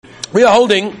We're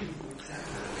holding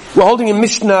in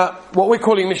Mishnah, what we're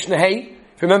calling Mishnah Hey.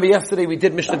 If you remember yesterday we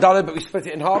did Mishnah Daled, but we split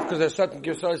it in half because there's certain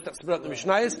Gersos that split up the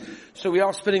Mishnayos. So we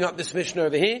are splitting up this Mishnah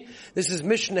over here. This is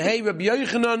Mishnah Hey, Rabbi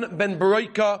Yochanan ben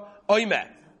Beroika Oimeh.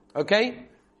 Okay?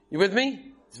 You with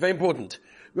me? It's very important.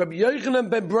 Rabbi Yochanan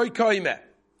ben Beroika Oimeh.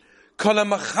 Kol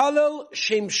ha'machalel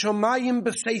shem shomayim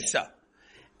b'seisa.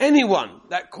 Anyone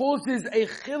that causes a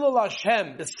chilul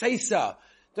Hashem b'seisa,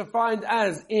 defined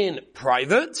as in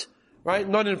private, right?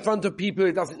 Not in front of people,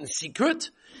 it does it in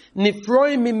secret.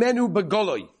 Nifroi mimenu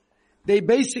begoloi. They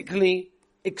basically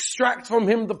extract from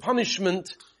him the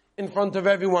punishment in front of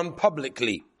everyone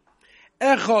publicly.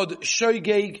 Echod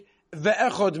shoigeg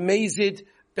ve'echod mezid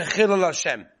bechilul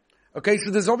Hashem. Okay,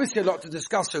 so there's obviously a lot to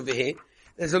discuss over here.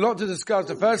 There's a lot to discuss.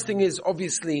 The first thing is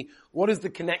obviously what is the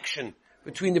connection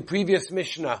between the previous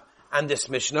Mishnah and this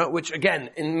Mishnah, which again,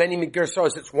 in many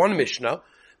Gersos it's one Mishnah,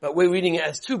 but we're reading it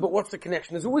as two, but what's the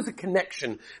connection? There's always a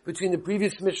connection between the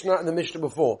previous Mishnah and the Mishnah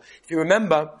before. If you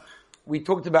remember, we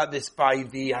talked about this by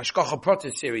the Hashgacha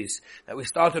Pratis series that we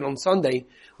started on Sunday.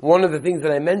 One of the things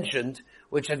that I mentioned,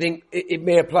 which I think it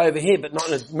may apply over here, but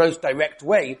not in the most direct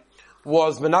way,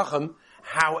 was Menachem,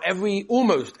 how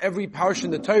almost every parsha in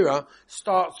the Torah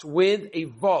starts with a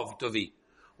Vav, Dovi.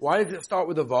 Why does it start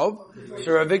with a Vav?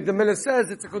 So Rav Avigdor Miller says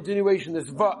it's a continuation, there's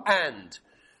Va and.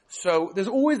 So there's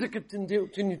always a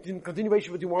continuation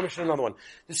between one Mishnah and another one.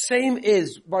 The same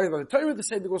is by the Torah, the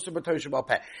same thing also by Torah Shabbat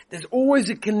Peh. There's always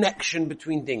a connection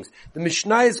between things. The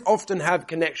Mishnayos often have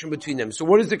connection between them. So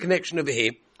what is the connection over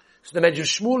here? So the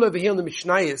Medrash Shmuel over here on the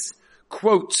Mishnayos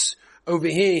quotes over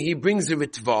here, he brings a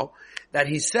Ritva, that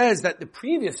he says that the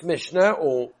previous Mishnah,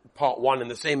 or part one in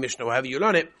the same Mishnah, however you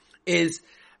learn it, is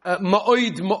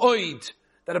ma'oid,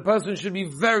 that a person should be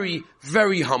very,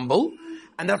 very humble.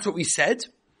 And that's what we said.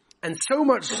 And so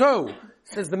much so,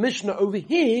 says the Mishnah over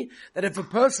here, that if a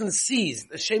person sees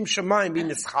the Shem Shamayim being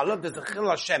mischalav, there's a Chil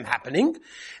Hashem happening,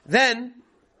 then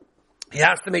he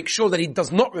has to make sure that he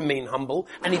does not remain humble,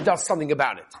 and he does something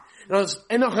about it. Now, it's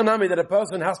enochanami that a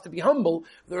person has to be humble.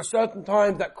 There are certain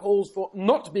times that calls for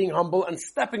not being humble and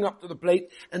stepping up to the plate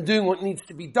and doing what needs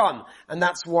to be done. And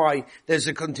that's why there's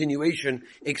a continuation,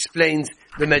 explains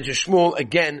the Medrash Shmuel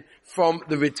again from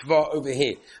the Ritva over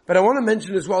here. But I want to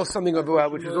mention as well something over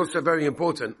which is also very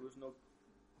important.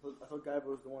 I thought Gaiva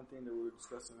was the one thing that we were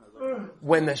discussing.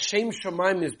 When the Shem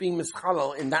Shamayim is being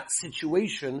mischalal in that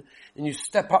situation, and you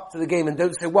step up to the game and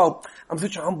don't say, well, I'm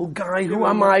such a humble guy, who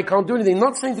am I can't do anything.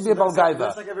 Not saying to be a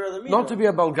Balgaiva. Not to be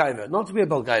a Balgaiva. Not to be a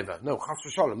Balgaiva. No, Chas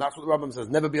v'shalom. That's what the Rambam says.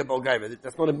 Never be a Balgaiva.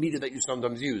 That's not a meter that you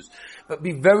sometimes use. But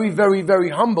be very, very, very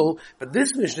humble. But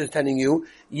this Mishnah is telling you,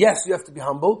 yes, you have to be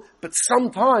humble, but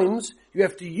sometimes you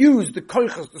have to use the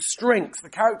koichas, the strengths, the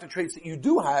character traits that you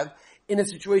do have in a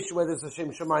situation where there's a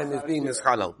Shem Shamayim is being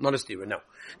mischalal. Not a stira, no.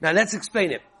 Now let's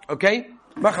explain it, okay?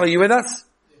 Machal, are you with us?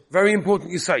 Very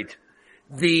important you cite.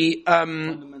 The,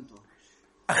 Achil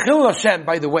Hashem,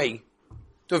 by the way,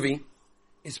 Tuvi,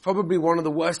 is probably one of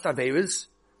the worst averas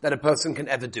that a person can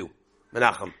ever do.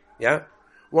 Menachem, yeah?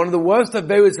 One of the worst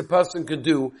averas a person could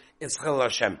do is Achil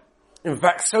Hashem. In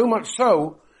fact, so much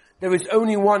so, there is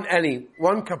only one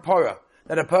kapara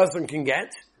that a person can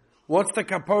get. What's the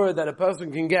kapara that a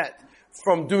person can get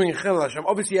from doing Chil Hashem?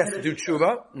 Obviously he has to do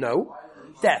tshuva. No.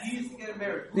 Death.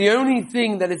 The only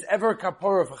thing that is ever a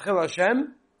kapara for Chil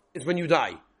Hashem is when you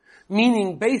die.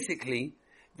 Meaning, basically,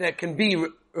 there can be no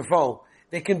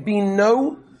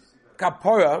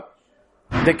kapara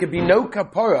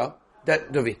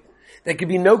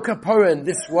in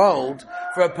this world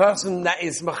for a person that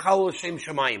is Machal Shem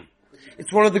Shamayim.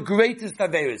 It's one of the greatest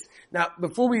averas. Now,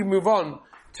 before we move on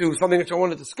to something which I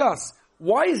want to discuss,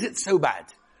 why is it so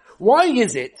bad? Why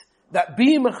is it that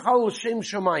being Mechal Shem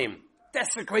Shamayim,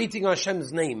 desecrating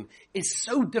Hashem's name, is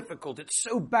so difficult, it's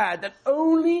so bad, that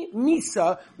only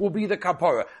Misa will be the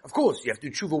kapara? Of course, you have to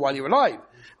do tshuva while you're alive.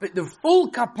 But the full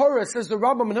kapara, says the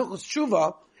Rambam in Hilchos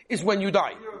Tshuva, is when you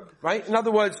die. Right? In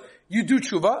other words, you do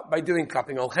tshuva by doing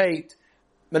klapping al chait,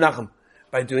 Menachem,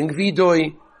 by doing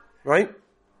vidoi, right?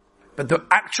 But the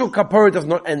actual kapara does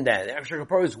not end there. The actual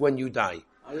kapara is when you die.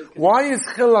 Why is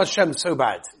Chil Hashem so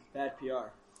bad? Bad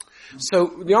PR. So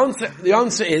the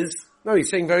answer is, no, he's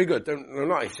saying very good. Don't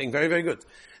lie, he's saying very, very good.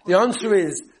 The answer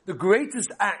is, the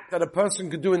greatest act that a person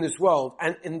could do in this world,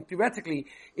 and theoretically,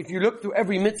 if you look through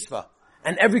every mitzvah,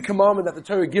 and every commandment that the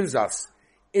Torah gives us,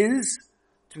 is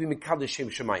to be Mekadosh Shem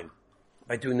Shamayim.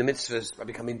 By doing the mitzvahs, by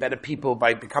becoming better people,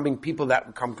 by becoming people that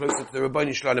become closer to the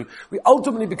Rabbeinu Shalom, we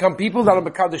ultimately become people that are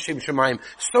Mekadosh Shem Shamayim.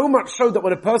 So much so that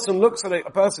when a person looks at a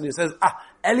person who says,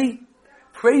 Eli,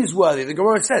 praiseworthy, the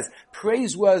Gemara says,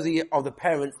 praiseworthy are the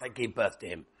parents that gave birth to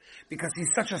him. Because he's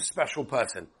such a special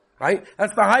person. Right?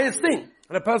 That's the highest thing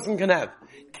that a person can have.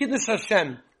 Kiddush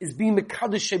Hashem is being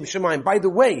Mekadosh Shem Shemayim. By the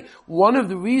way, one of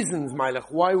the reasons,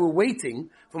 Mailach, why we're waiting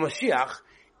for Mashiach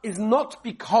is not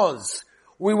because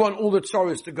we want all the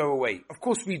tzoros to go away. Of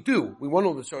course we do. We want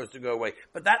all the tzoros to go away.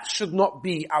 But that should not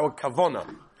be our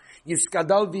kavanah.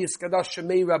 Yiskadal v'yiskadal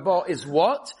Shemei Rabbah is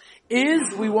what? Is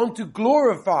we want to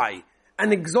glorify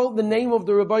and exalt the name of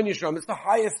the Rabbeinu Shalom. It's the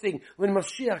highest thing. When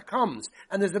Mashiach comes,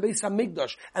 and there's a Beis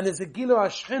HaMikdash, and there's a Gilui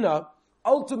HaShechina,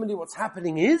 ultimately what's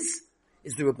happening is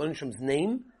the Rabbeinu Shalom's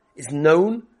name is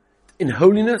known in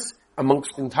holiness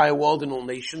amongst the entire world and all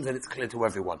nations, and it's clear to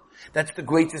everyone. That's the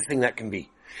greatest thing that can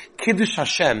be. Kiddush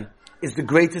Hashem is the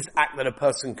greatest act that a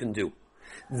person can do.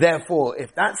 Therefore,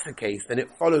 if that's the case, then it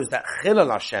follows that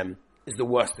Chilul Hashem is the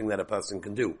worst thing that a person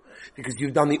can do. Because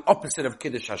you've done the opposite of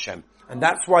Kiddush Hashem. And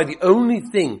that's why the only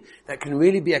thing that can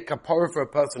really be a kapara for a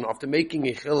person after making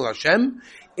a Chilul Hashem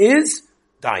is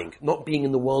dying, not being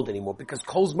in the world anymore. Because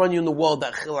Kol Zman in the world,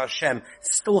 that Chilul Hashem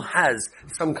still has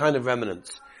some kind of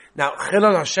remnants. Now,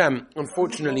 Chilul Hashem,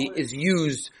 unfortunately, is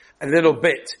used a little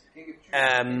bit,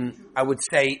 I would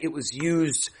say it's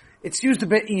used a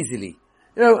bit easily.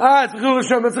 You know, it's a Chilul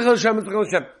Hashem, it's a Chilul Hashem, it's a Chilul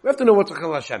Hashem. We have to know what's a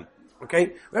Chilul Hashem.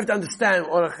 Okay? We have to understand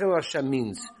what a Chilul Hashem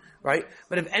means. Right?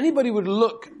 But if anybody would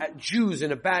look at Jews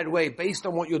in a bad way based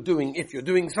on what you're doing, if you're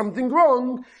doing something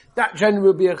wrong, that generally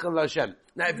will be a Chilul Hashem.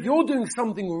 Now, if you're doing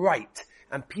something right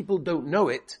and people don't know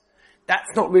it,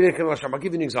 that's not really a Chilul Hashem. I'll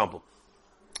give you an example.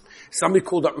 Somebody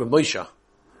called up Rav Moshe,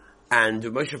 and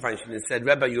Rav Moshe Feinstein said,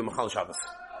 Rebbe, you're Machal Shabbos.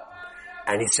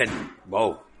 And he said,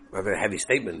 whoa, a very heavy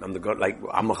statement. I'm the God,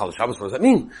 I'm Machal Shabbos. What does that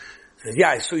mean? He said, yeah,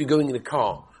 I saw you going in a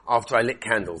car after I lit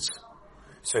candles.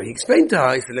 So he explained to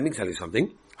her, he said, let me tell you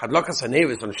something. Hadlakas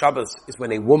HaNevis on Shabbos is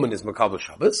when a woman is Makabel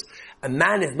Shabbos. A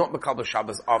man is not Makabel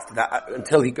Shabbos after that,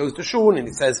 until he goes to Shul and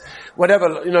he says, whatever,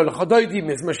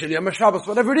 L'chadoidim is Mashiliyam Shabbos,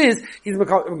 whatever it is, he's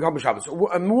Makabel Shabbos.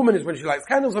 A woman is when she lights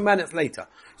candles, a man it's later.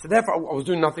 So therefore I was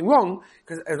doing nothing wrong,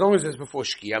 because as long as it's before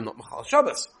Shkia, I'm not Makabel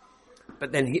Shabbos.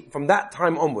 But then from that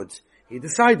time onwards, he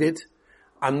decided,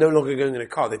 I'm no longer going in a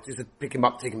car. They just pick him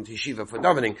up, take him to yeshiva for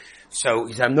davening. So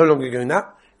he said, I'm no longer doing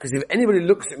that, because if anybody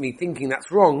looks at me thinking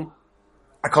that's wrong,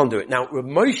 I can't do it. Now, Rav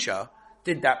Moshe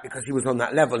did that because he was on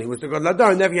that level. He was the God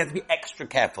Ladar, and therefore he had to be extra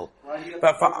careful.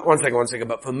 But one second.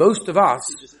 But for most of us,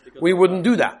 we wouldn't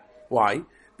do that. Why?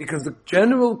 Because the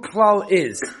general klal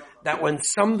is that when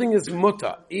something is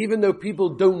mutter, even though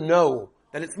people don't know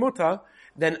that it's mutter,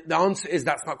 then the answer is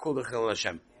that's not called a Chilul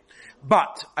Hashem.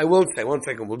 But I will say, one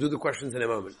second, we'll do the questions in a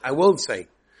moment. I will say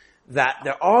that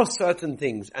there are certain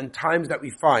things and times that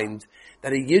we find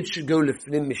that a yid should go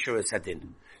lifnim mishura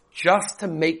sedin, just to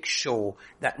make sure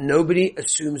that nobody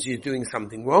assumes he's doing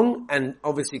something wrong, and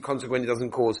obviously consequently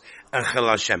doesn't cause a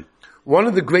Chilul Hashem. One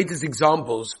of the greatest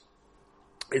examples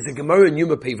is the Gemara in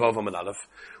Yuma Pei Vav Amud Aleph,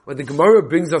 where the Gemara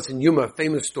brings us in Yuma a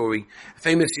famous story, a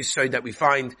famous yesod that we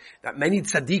find that many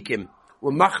tzaddikim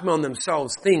were machmir on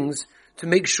themselves things to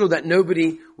make sure that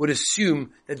nobody would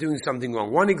assume they're doing something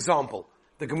wrong. One example,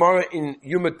 the Gemara in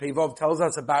Yuma Pei Vav tells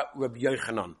us about Rabbi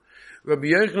Yochanan. Rabbi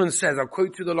Yochanan says, I'll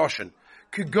quote you the Lashon,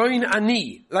 Kugoin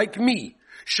ani, like me,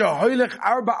 shahoylech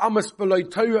arba amas beloy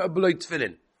Torah beloy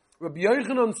tefillin. Rabbi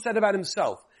Yochanan said about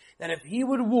himself that if he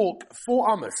would walk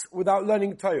 4 amas without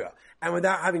learning Torah and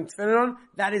without having tefillin on,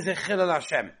 that is a Chilul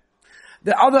Hashem.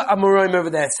 The other Amoraim over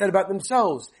there said about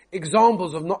themselves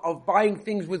examples of buying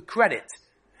things with credit.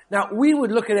 Now we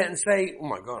would look at it and say, oh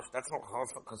my gosh, that's not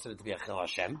considered to be a Chilul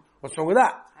Hashem. What's wrong with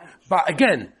that? But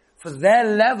again, for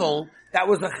their level, that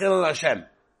was a Chilul Hashem.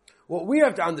 What we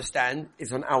have to understand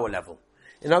is on our level.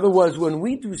 In other words, when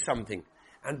we do something,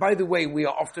 and by the way, we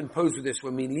are often posed with this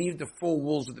when we leave the 4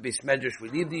 walls of the Beis Medrash, we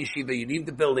leave the yeshiva, you leave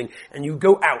the building, and you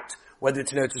go out, whether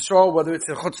it's in Eretz Yisrael, whether it's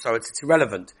in Chutzah, it's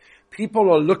irrelevant.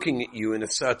 People are looking at you in a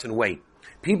certain way.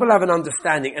 People have an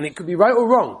understanding, and it could be right or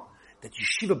wrong, that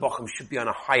yeshiva bochum should be on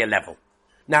a higher level.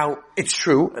 Now, it's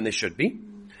true, and they should be,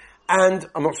 and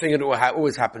I'm not saying it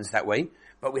always happens that way,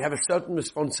 but we have a certain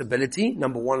responsibility,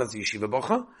 number 1 as a yeshiva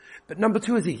bocha, but number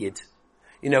 2 as a yid.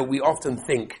 We often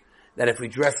think that if we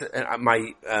dress,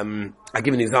 I'll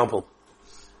give an example.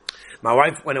 My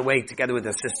wife went away together with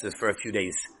her sisters for a few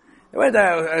days. They went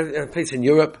to a place in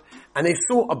Europe, and they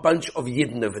saw a bunch of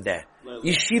yidden over there.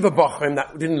 Yeshiva bochum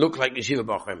that didn't look like yeshiva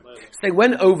bochum. So they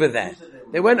went over there.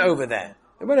 They went over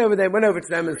to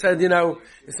them and said, they're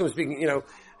still speaking,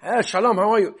 Shalom,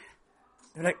 how are you?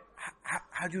 They're like,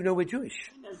 how do you know we're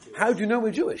Jewish? How do you know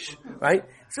we're Jewish? Right?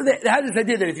 So they had this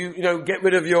idea that if you, get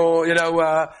rid of your,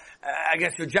 I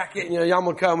guess your jacket and your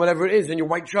yarmulke and whatever it is and your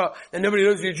white shirt, then nobody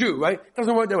knows you're a Jew, right? It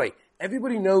doesn't work that way.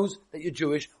 Everybody knows that you're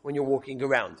Jewish when you're walking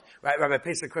around, right? Rabbi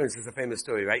Pesach Kronos is a famous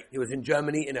story, right? He was in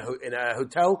Germany in a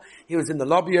hotel. He was in the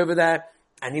lobby over there,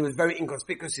 and he was very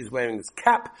inconspicuous. He's wearing his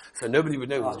cap, so nobody would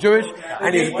know he was Jewish.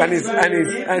 And he's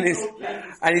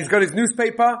got his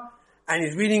newspaper, and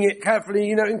he's reading it carefully,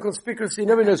 inconspicuously.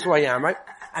 Nobody knows who I am, right?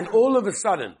 And all of a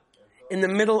sudden, in the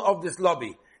middle of this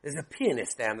lobby, there's a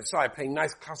pianist there on the side playing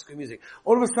nice classical music.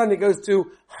 All of a sudden, it goes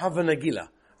to Hava Nagila.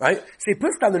 Right? So he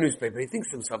puts down the newspaper, he thinks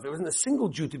to himself, there wasn't a single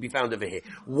Jew to be found over here.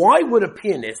 Why would a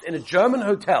pianist in a German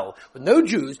hotel with no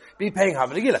Jews be paying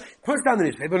Hava Nagila? He puts down the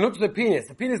newspaper and looks at the pianist.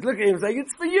 The pianist looks at him and says,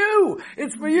 it's for you!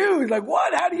 It's for you! He's like,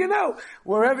 what? How do you know?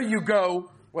 Wherever you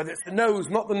go, whether it's the nose,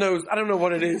 not the nose, I don't know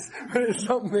what it is, but it's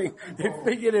something, they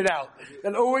figured it out.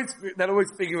 They'll always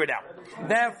figure it out.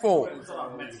 Therefore,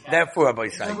 Rabbi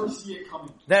Yisai,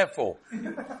 therefore,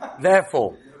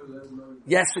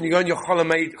 yes, when you go on your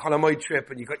Cholamoid trip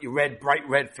and you got your bright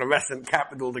red fluorescent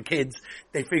cap with all the kids,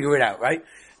 they figure it out, right?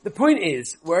 The point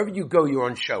is, wherever you go, you're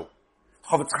on show.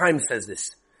 Chofetz Chaim says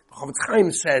this. Chofetz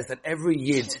Chaim says that every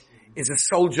Yid is a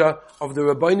soldier of the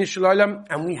Rabbeinu Shalom,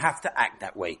 and we have to act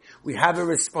that way. We have a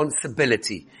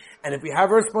responsibility. And if we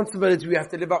have a responsibility, we have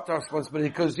to live up to our responsibility,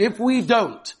 because if we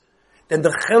don't, then the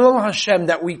Chilul Hashem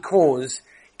that we cause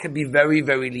can be very,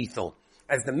 very lethal.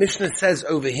 As the Mishnah says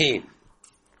over here,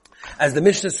 as the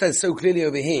Mishnah says so clearly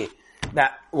over here,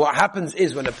 that what happens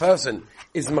is when a person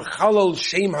is Machalol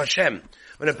Shem Hashem,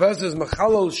 when a person is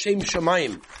Machalol Shem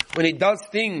Shamayim, when he does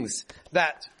things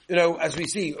that, as we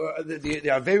see, the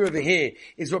Avera over here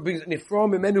is what brings Nifra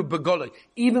Mimenu Begoloi,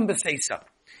 even B'seisa.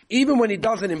 Even when he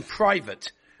does it in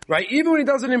private, right? Even when he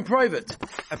does it in private,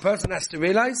 a person has to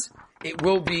realize it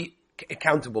will be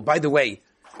accountable. By the way,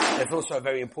 there's also a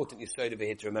very important yesod over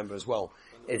here to remember as well,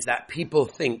 is that people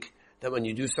think that when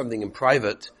you do something in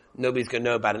private, nobody's going to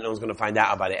know about it, no one's going to find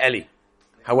out about it. Eli.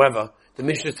 However, the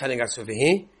Mishnah is telling us over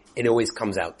here, it always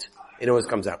comes out. It always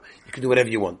comes out. You can do whatever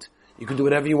you want. You can do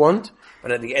whatever you want,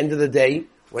 but at the end of the day,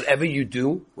 whatever you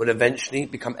do will eventually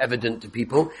become evident to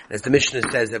people. As the Mishnah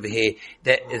says over here,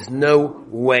 there is no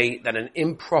way that an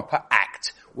improper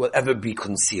act will ever be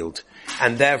concealed.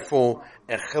 And therefore,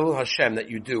 a Chilul Hashem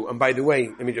that you do, and by the way,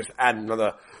 let me just add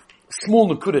another small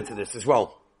nakuda to this as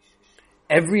well.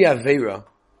 Every Aveira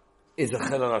is a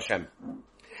Chilul Hashem.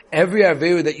 Every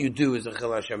Aveira that you do is a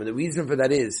Chilul Hashem. And the reason for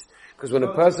that is, because when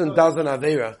a person does an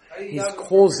Aveira, he's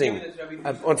causing,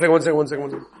 one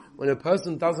second. When a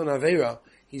person does an Aveira,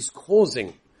 he's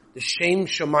causing the Shem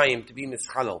Shemayim to be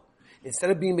mischalel.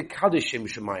 Instead of being Mekadosh Shem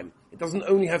Shemayim, it doesn't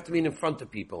only have to be in front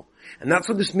of people. And that's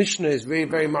what this Mishnah is very,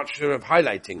 very much sort of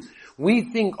highlighting.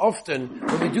 We think often,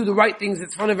 when we do the right things,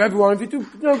 it's in front of everyone. If we do,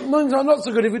 things are not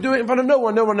so good. If we do it in front of no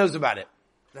one knows about it.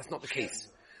 That's not the case.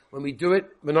 When we do it,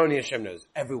 Benoni Hashem knows.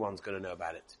 Everyone's going to know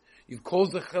about it. You've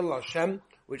caused the Chilul Hashem,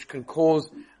 which can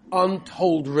cause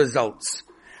untold results.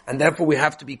 And therefore we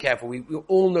have to be careful. We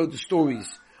all know the stories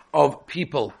of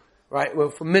people, right? We're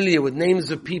familiar with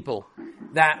names of people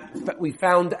that we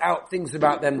found out things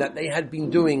about them that they had been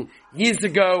doing years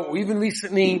ago or even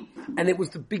recently, and it was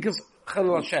the biggest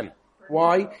Chilul Hashem.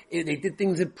 Why? They did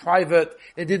things in private.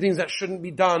 They did things that shouldn't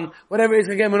be done. Whatever it is,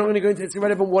 again, we're not going to go into it. It's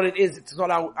irrelevant what it is. It's not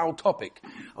our topic.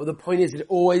 The point is, it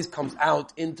always comes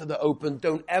out into the open.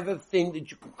 Don't ever think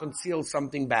that you can conceal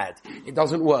something bad. It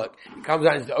doesn't work. It comes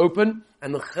out into the open,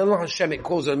 and the Chilul Hashem it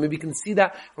causes. I mean, we can see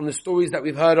that from the stories that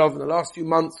we've heard of in the last few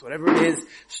months, whatever it is.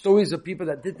 Stories of people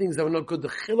that did things that were not good. The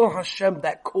Chilul Hashem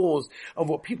that cause of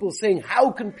what people are saying. How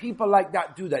can people like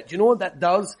that do that? Do you know what that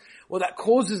does? What that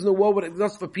causes in the world, what it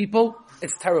does for people,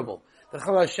 it's terrible. The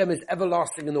Chilul Hashem is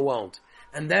everlasting in the world.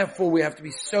 And therefore we have to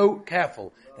be so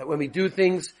careful that when we do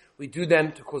things, we do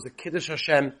them to cause a Kiddush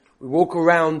Hashem. We walk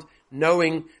around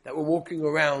knowing that we're walking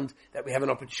around, that we have an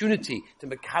opportunity to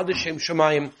Mekadosh Shem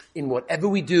Shemayim in whatever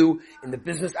we do, in the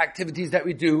business activities that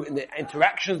we do, in the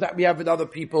interactions that we have with other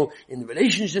people, in the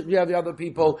relationships we have with other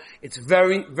people. It's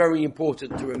very, very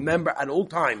important to remember at all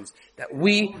times that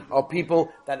we are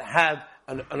people that have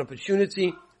an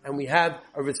opportunity and we have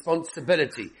a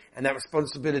responsibility, and that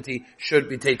responsibility should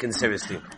be taken seriously.